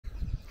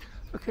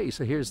Okay,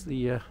 so here's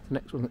the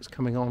next one that's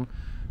coming on.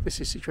 This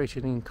is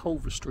situated in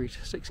Culver Street,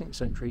 16th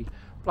century,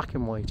 black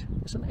and white.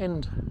 It's an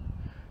end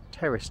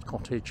terraced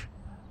cottage,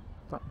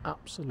 but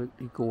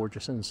absolutely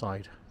gorgeous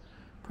inside.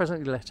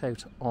 Presently let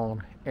out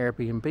on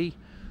Airbnb,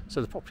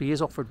 so the property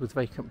is offered with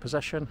vacant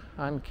possession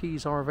and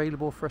keys are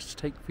available for us to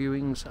take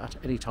viewings at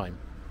any time.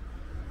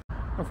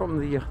 And from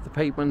the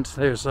pavement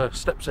there's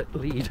steps that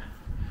lead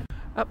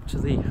up to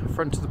the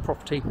front of the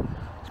property.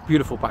 It's a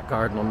beautiful back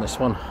garden on this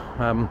one.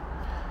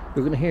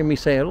 You're going to hear me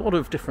say a lot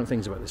of different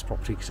things about this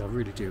property because I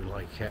really do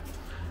like it.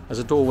 There's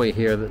a doorway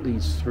here that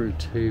leads through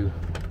to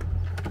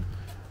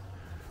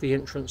the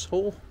entrance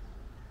hall.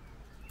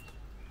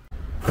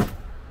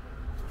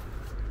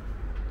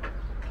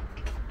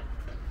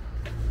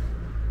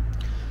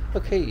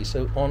 Okay,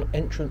 so on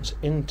entrance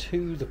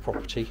into the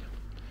property,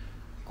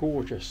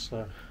 gorgeous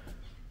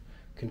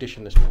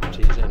condition this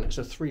property is in. It's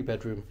a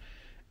 3-bedroom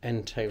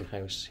end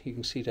townhouse. You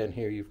can see down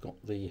here you've got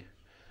the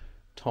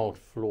tiled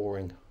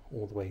flooring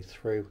all the way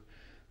through.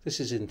 This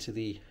is into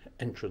the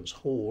entrance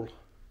hall.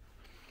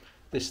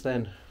 This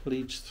then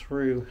leads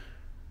through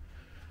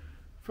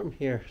from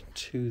here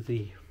to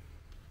the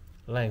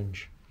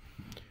lounge.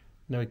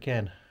 Now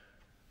again,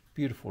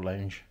 beautiful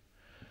lounge.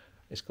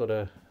 It's got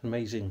an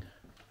amazing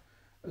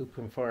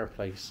open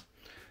fireplace.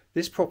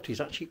 This property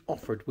is actually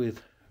offered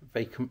with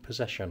vacant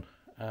possession.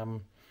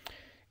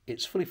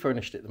 It's fully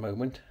furnished at the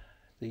moment.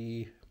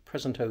 The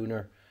present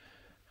owner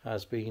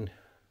has been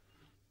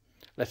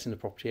letting the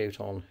property out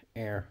on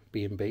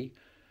Airbnb,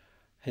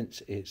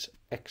 hence its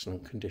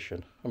excellent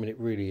condition. I mean, it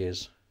really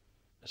is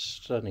a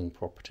stunning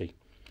property.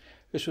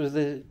 This was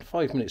the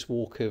 5 minutes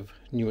walk of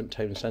Newent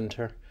Town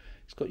Centre.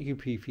 It's got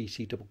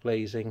UPVC double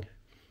glazing,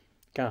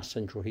 gas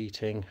central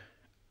heating.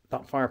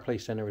 That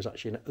fireplace down there is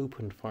actually an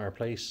opened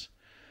fireplace,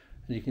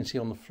 and you can see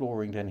on the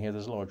flooring down here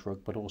there's a large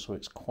rug, but also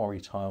it's quarry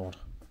tiled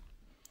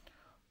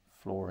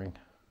flooring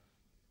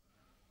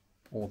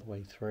all the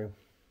way through.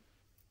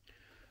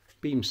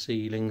 Beam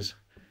ceilings.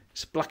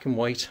 It's black and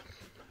white,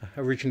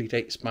 originally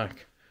dates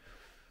back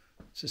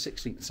to the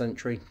 16th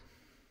century.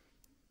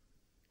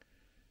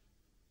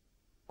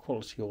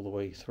 Quality all the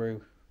way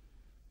through.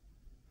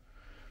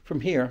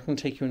 From here I can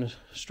take you in a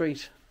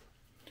straight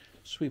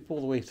sweep all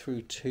the way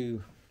through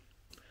to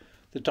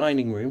the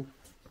dining room.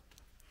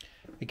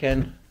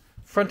 Again,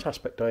 front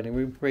aspect dining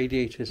room,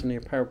 radiators and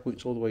near power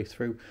points all the way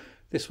through.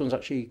 This one's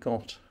actually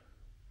got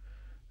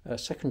a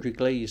secondary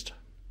glazed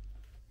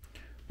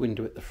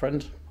window at the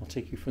front. I'll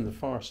take you from the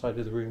far side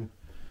of the room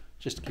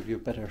just to give you a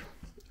better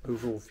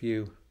overall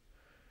view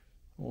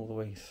all the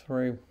way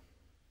through.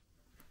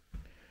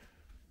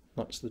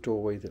 That's the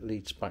doorway that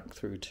leads back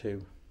through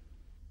to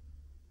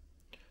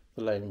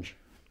the lounge.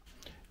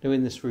 Now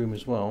in this room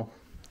as well,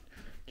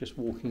 just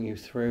walking you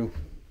through,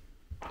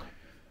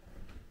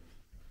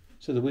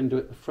 so the window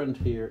at the front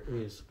here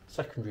is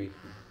secondary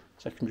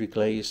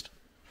glazed,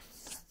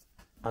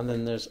 and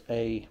then there's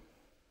a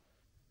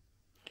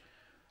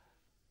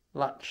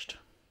latched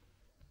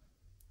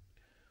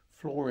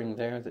flooring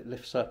there that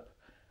lifts up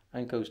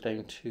and goes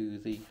down to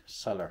the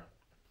cellar.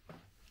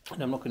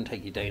 And I'm not going to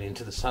take you down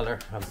into the cellar.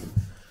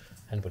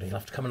 Anybody will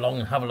have to come along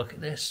and have a look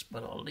at this,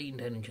 but I'll lean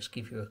down and just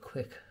give you a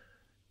quick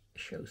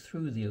show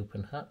through the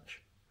open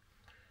hatch.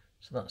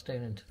 So that's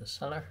down into the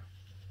cellar.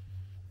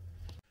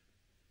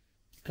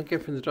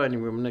 Again, from the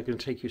dining room, I'm now going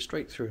to take you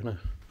straight through in a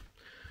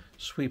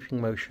sweeping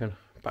motion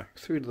back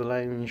through to the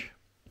lounge,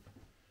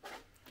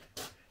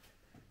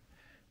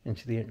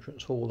 into the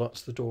entrance hall.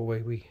 That's the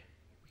doorway we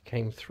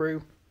came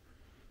through,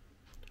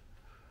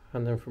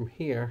 and then from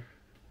here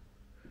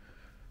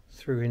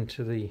through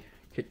into the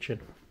kitchen.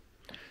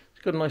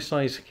 It's got a nice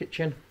sized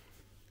kitchen.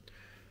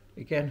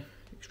 Again,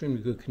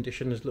 extremely good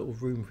condition. There's a little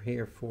room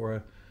here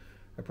for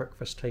a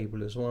breakfast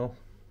table as well.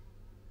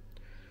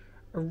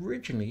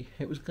 Originally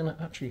it was going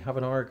to actually have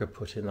an Arga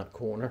put in that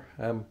corner,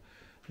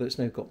 but it's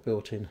now got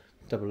built-in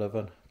double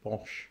oven,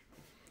 Bosch,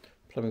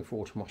 plumbing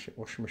for automatic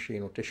washing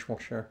machine or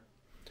dishwasher.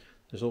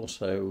 There's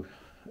also,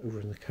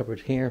 over in the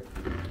cupboard here,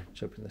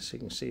 let's open this so you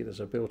can see, there's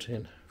a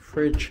built-in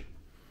fridge,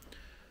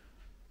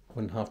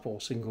 1.5 ball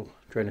single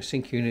drainer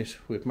sink unit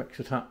with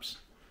mixer taps,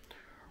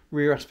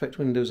 rear aspect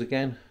windows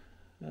again.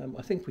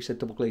 I think we said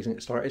double glazing at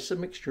the start. It's a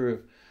mixture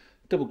of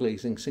double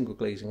glazing, single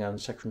glazing and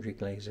secondary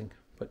glazing,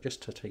 but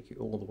just to take you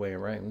all the way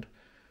around.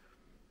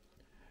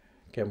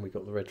 Again, we've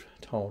got the red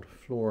tiled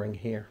flooring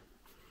here,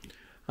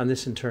 and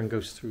this in turn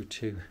goes through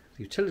to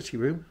the utility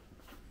room.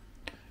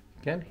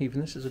 Again, even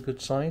this is a good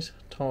size,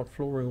 tiled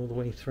flooring all the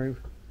way through,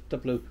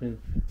 double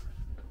opening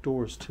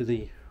doors to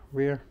the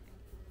rear,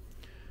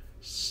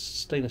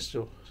 stainless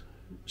steel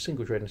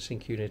single drainer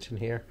sink unit in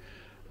here,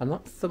 and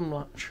that thumb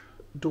latch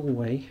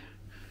doorway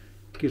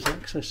gives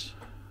access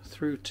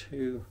through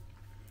to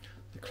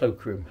the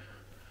cloakroom.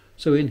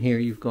 So in here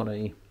you've got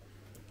a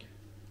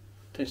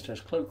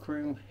downstairs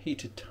cloakroom,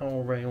 heated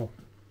towel rail,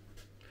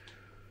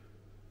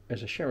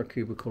 there's a shower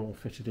cubicle all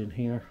fitted in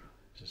here.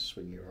 Just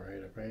swing you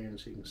right around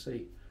so you can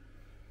see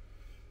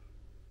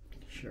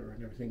shower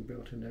and everything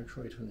built in there,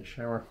 right in the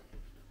shower.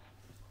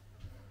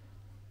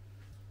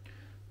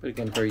 but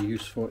again, very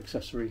useful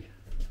accessory.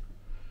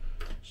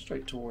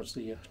 Straight towards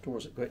the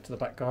doors that go out to the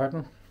back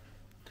garden.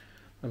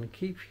 I'm going to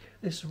keep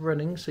this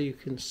running so you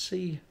can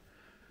see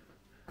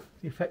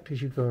the effect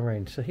as you go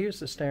around. So here's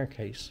the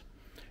staircase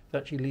that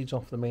actually leads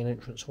off the main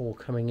entrance hall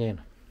coming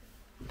in.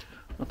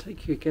 I'll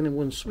take you again in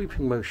one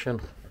sweeping motion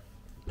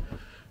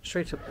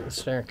straight up the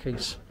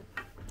staircase.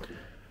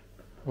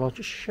 Well, I'll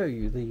just show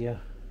you the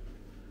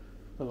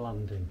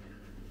landing.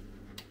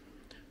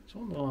 So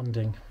on the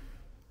landing,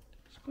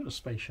 it's quite a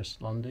spacious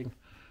landing.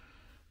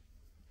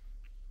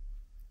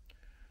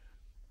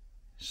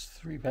 It's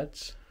 3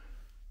 beds,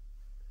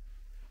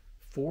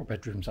 4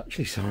 bedrooms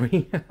actually,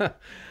 sorry.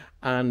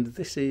 And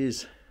this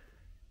is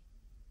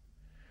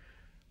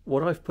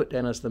what I've put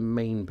down as the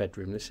main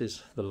bedroom. This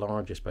is the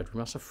largest bedroom.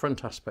 That's a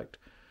front aspect,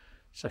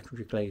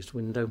 secondary glazed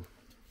window.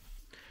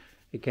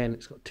 Again,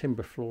 it's got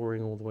timber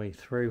flooring all the way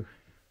through.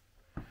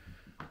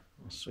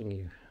 I'll swing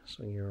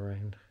you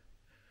around.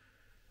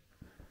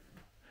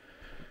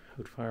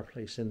 Wood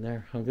fireplace in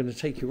there. I'm going to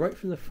take you right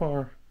from the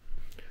far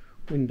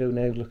window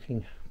now,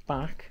 looking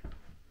back.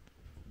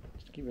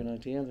 Just to give you an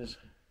idea, there's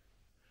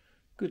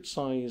good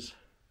size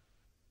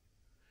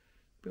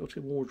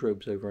built-in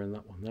wardrobes over in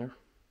that one there.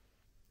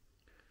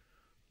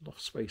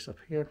 Loft space up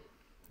here.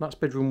 That's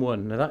bedroom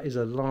 1. Now that is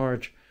a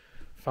large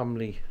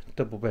family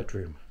double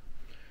bedroom.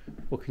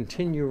 We'll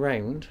continue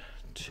round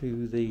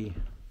to the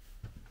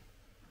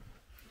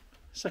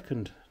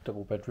second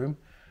double bedroom.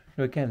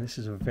 Now again, this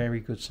is a very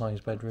good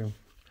sized bedroom.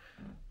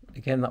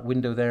 Again, that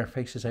window there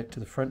faces out to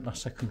the front. That's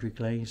secondary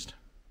glazed.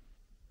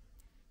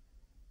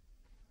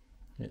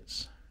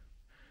 It's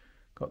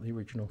got the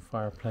original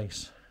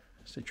fireplace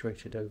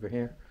situated over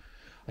here.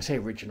 I say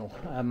original.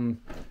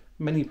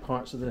 Many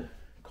parts of the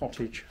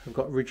cottage have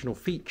got original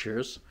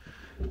features.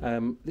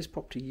 This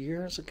property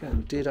years ago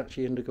did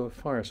actually undergo a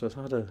fire, so it's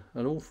had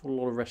an awful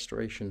lot of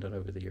restoration done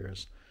over the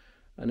years,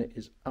 and it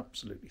is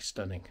absolutely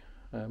stunning.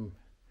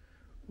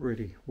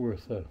 Really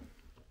worth a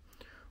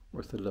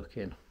look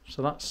in.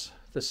 So that's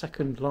the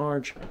second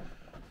large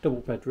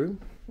double bedroom.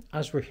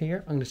 As we're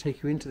here, I'm going to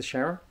take you into the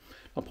shower.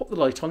 I'll pop the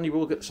light on, you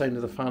will get the sound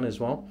of the fan as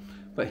well.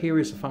 But here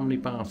is the family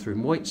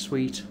bathroom, white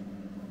suite,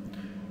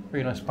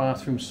 very nice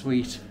bathroom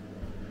suite,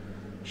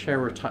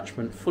 shower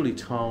attachment, fully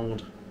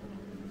tiled.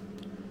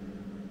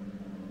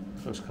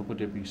 First couple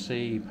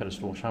WC,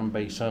 pedestal wash hand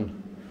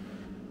basin.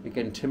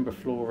 Again, timber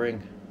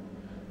flooring,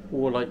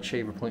 all light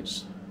shaver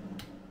points,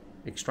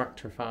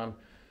 extractor fan,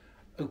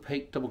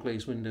 opaque double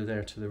glazed window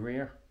there to the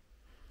rear.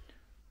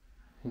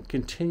 And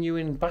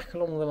continuing back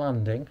along the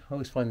landing, I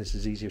always find this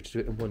is easier to do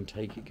it in one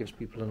take. It gives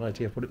people an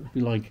idea of what it would be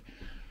like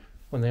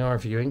when they are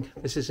viewing.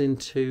 This is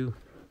into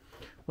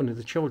one of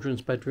the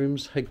children's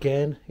bedrooms.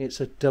 Again, it's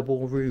a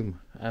double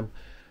room. I'm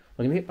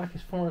going to get back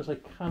as far as I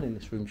can in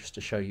this room just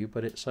to show you,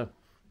 but it's a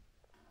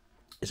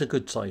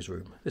good size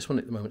room. This one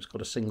at the moment's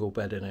got a single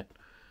bed in it,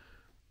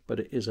 but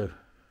it is a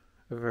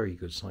very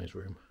good size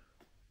room.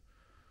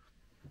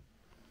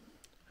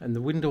 And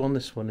the window on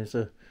this one is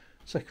a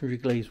secondary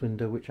glazed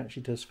window which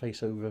actually does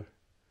face over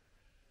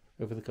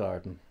the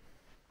garden.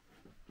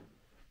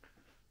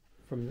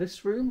 From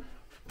this room,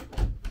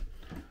 I'll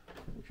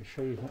just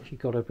show you, I've actually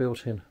got a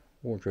built-in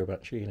wardrobe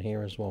actually in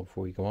here as well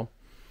before we go on.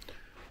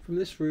 From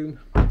this room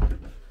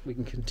we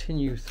can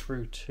continue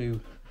through to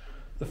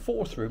the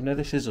fourth room. Now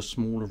this is a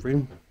smaller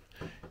room,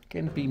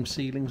 again beam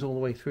ceilings all the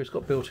way through. It's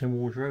got built-in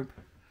wardrobe,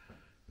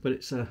 but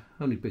it's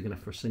only big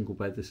enough for a single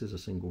bed. This is a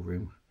single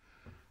room,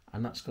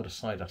 and that's got a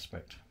side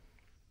aspect.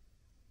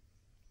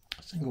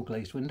 A single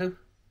glazed window.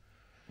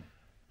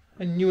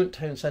 And Newent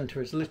Town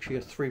Centre is literally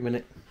a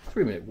 3-minute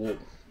walk,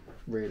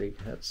 really.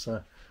 It's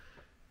a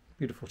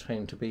beautiful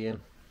town to be in.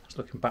 Just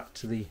looking back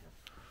to the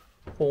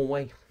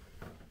hallway.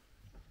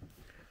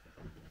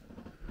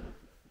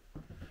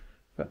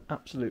 But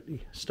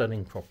absolutely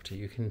stunning property.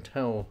 You can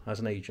tell as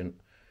an agent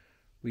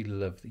we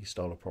love these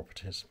style of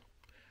properties.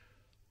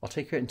 I'll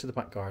take you out into the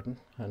back garden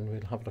and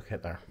we'll have a look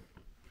at there.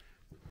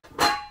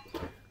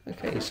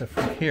 Okay, so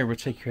from here we'll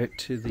take you out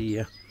to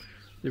the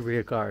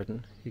rear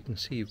garden. You can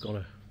see you've got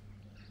a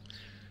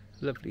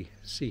lovely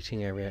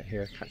seating area out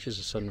here. It catches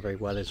the sun very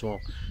well as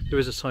well. There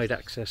is a side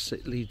access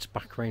that leads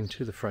back around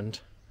to the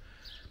front.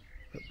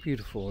 But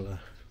beautiful,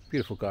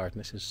 beautiful garden.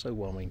 This is so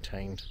well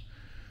maintained.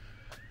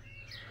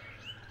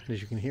 And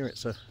as you can hear,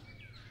 it's a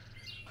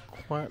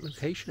quiet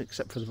location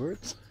except for the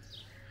birds.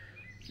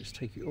 Just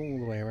take you all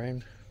the way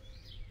around.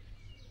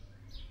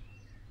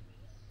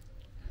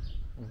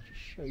 I'll just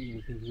show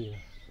you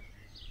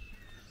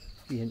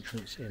the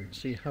entrance in.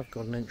 So you have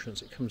got an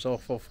entrance that comes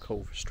off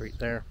Culver Street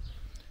there.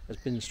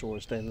 There's bin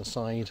stores down the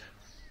side.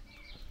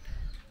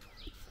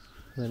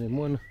 And then in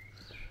one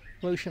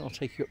motion I'll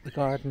take you up the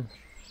garden.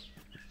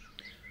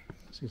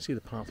 So you can see the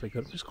pathway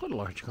going up. It's quite a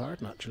large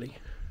garden actually.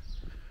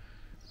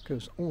 It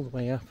goes all the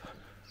way up.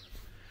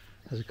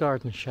 There's a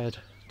garden shed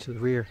to the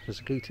rear. There's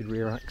a gated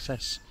rear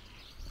access.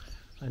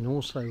 And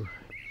also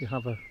you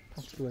have a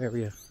patio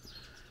area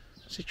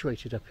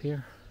situated up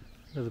here.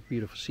 Another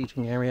beautiful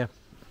seating area.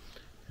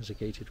 There's a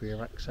gated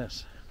rear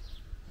access.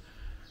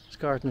 Let's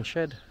garden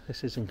shed.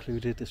 This is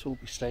included, this will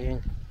be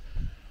staying.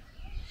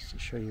 Just to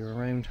show you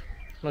around.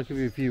 And I'll give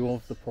you a view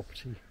of the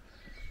property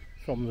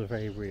from the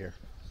very rear.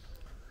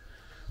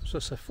 So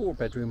it's a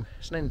 4-bedroom,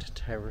 it's an end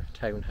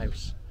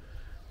townhouse,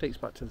 dates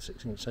back to the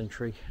 16th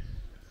century,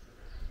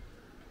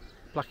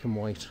 black and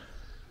white,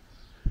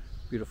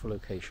 beautiful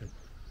location.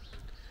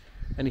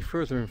 Any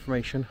further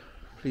information,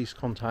 please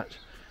contact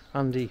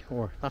Andy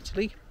or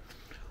Natalie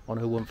on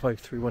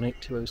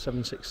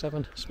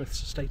 01531820767,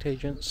 Smith's Estate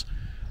Agents.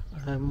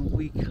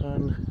 We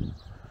can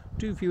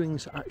do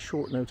viewings at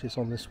short notice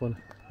on this one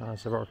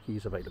as there are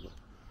keys available.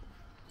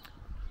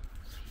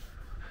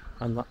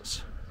 And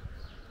that's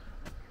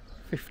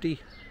 50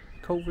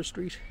 Culver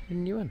Street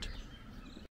in New End.